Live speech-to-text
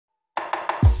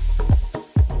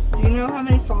Do you know how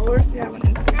many followers do you have on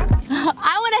Instagram?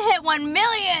 I want to hit 1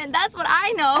 million. That's what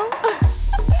I know.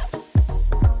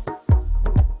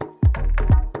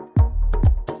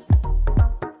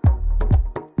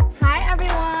 Hi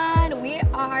everyone, we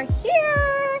are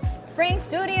here. Spring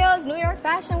Studios, New York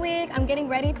Fashion Week. I'm getting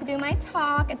ready to do my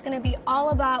talk. It's going to be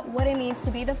all about what it means to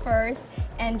be the first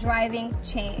and driving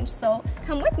change. So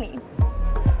come with me.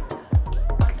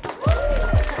 We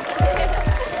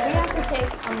have to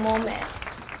take a moment.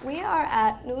 We are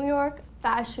at New York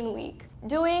Fashion Week,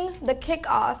 doing the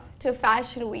kickoff to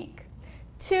Fashion Week.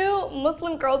 2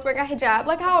 Muslim girls wearing a hijab.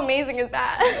 Like, how amazing is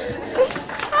that? This is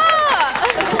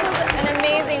an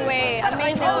amazing way to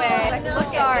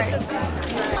start.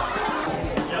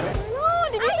 No,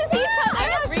 did you just see each other?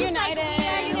 Reunited.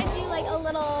 Are you gonna do like a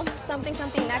little something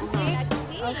next week?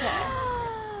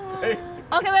 Okay.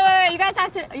 Okay, wait. You guys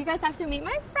have to meet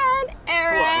my friend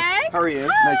Eric. Hello. How are you?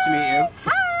 Hi. Nice to meet you.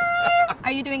 Hi.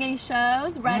 Are you doing any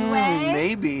shows, runway?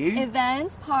 Maybe.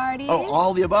 Events, parties? Oh,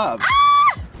 all the above.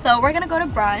 Ah! So we're gonna go to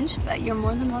brunch, but you're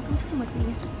more than welcome to come with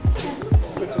me.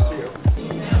 Good to see you.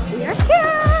 We are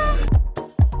here.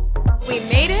 We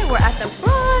made it. We're at the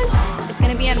brunch. It's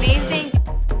gonna be amazing.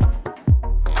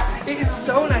 It is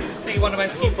so nice to see one of my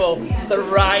people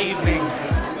thriving.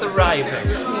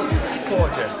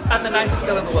 Gorgeous. And the nicest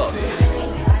girl in the world.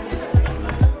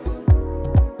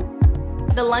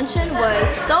 The luncheon was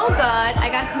so good. I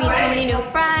got to meet so many new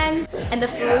friends, and the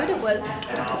food was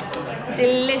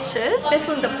delicious. This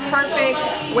was the perfect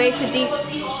way to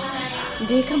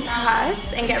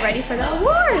decompress and get ready for the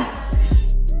awards.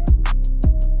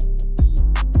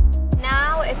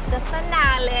 Now it's the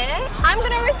finale. I'm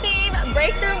gonna receive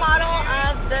Breakthrough Model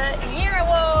of the Year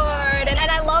award,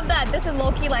 and I love that this is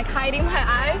low-key like hiding my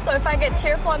eyes. So if I get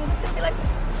tearful, I'm just gonna be like,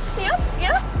 yep.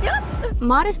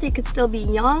 Modesty could still be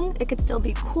young, it could still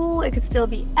be cool, it could still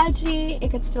be edgy, it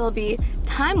could still be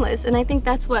timeless, and I think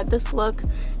that's what this look,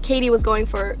 Katie was going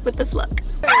for with this look.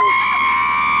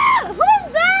 Ah! Who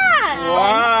is that?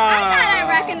 Wow. I thought I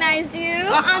recognized you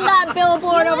on that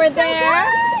billboard over there.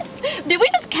 Did we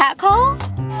just catcall?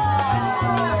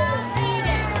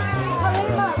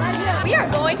 We are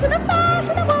going to the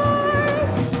Fashion Awards.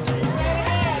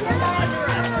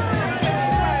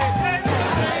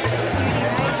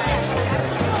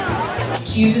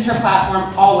 She uses her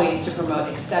platform always to promote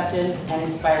acceptance and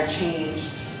inspire change,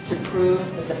 to prove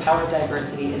that the power of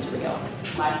diversity is real.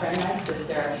 My friend, my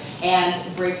sister,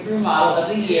 and Breakthrough Model of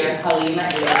the Year, Halima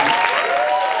Aden.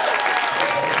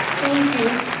 Thank you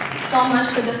so much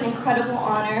for this incredible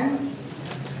honor.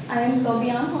 I am so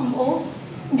beyond humble.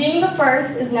 Being the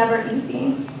first is never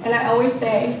easy, and I always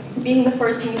say being the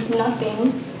first means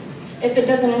nothing if it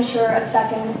doesn't ensure a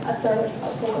second, a third,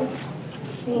 a fourth.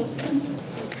 Thank you.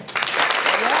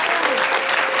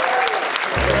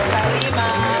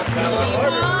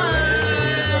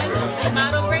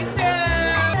 Model breakthrough.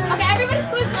 Okay, everybody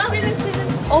squeeze.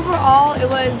 Overall, it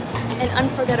was an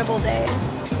unforgettable day.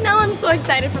 Now I'm so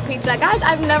excited for pizza. Guys,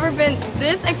 I've never been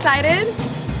this excited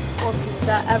for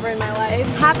pizza ever in my life.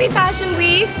 Happy Fashion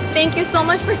Week. Thank you so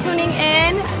much for tuning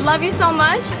in. Love you so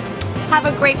much. Have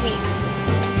a great week.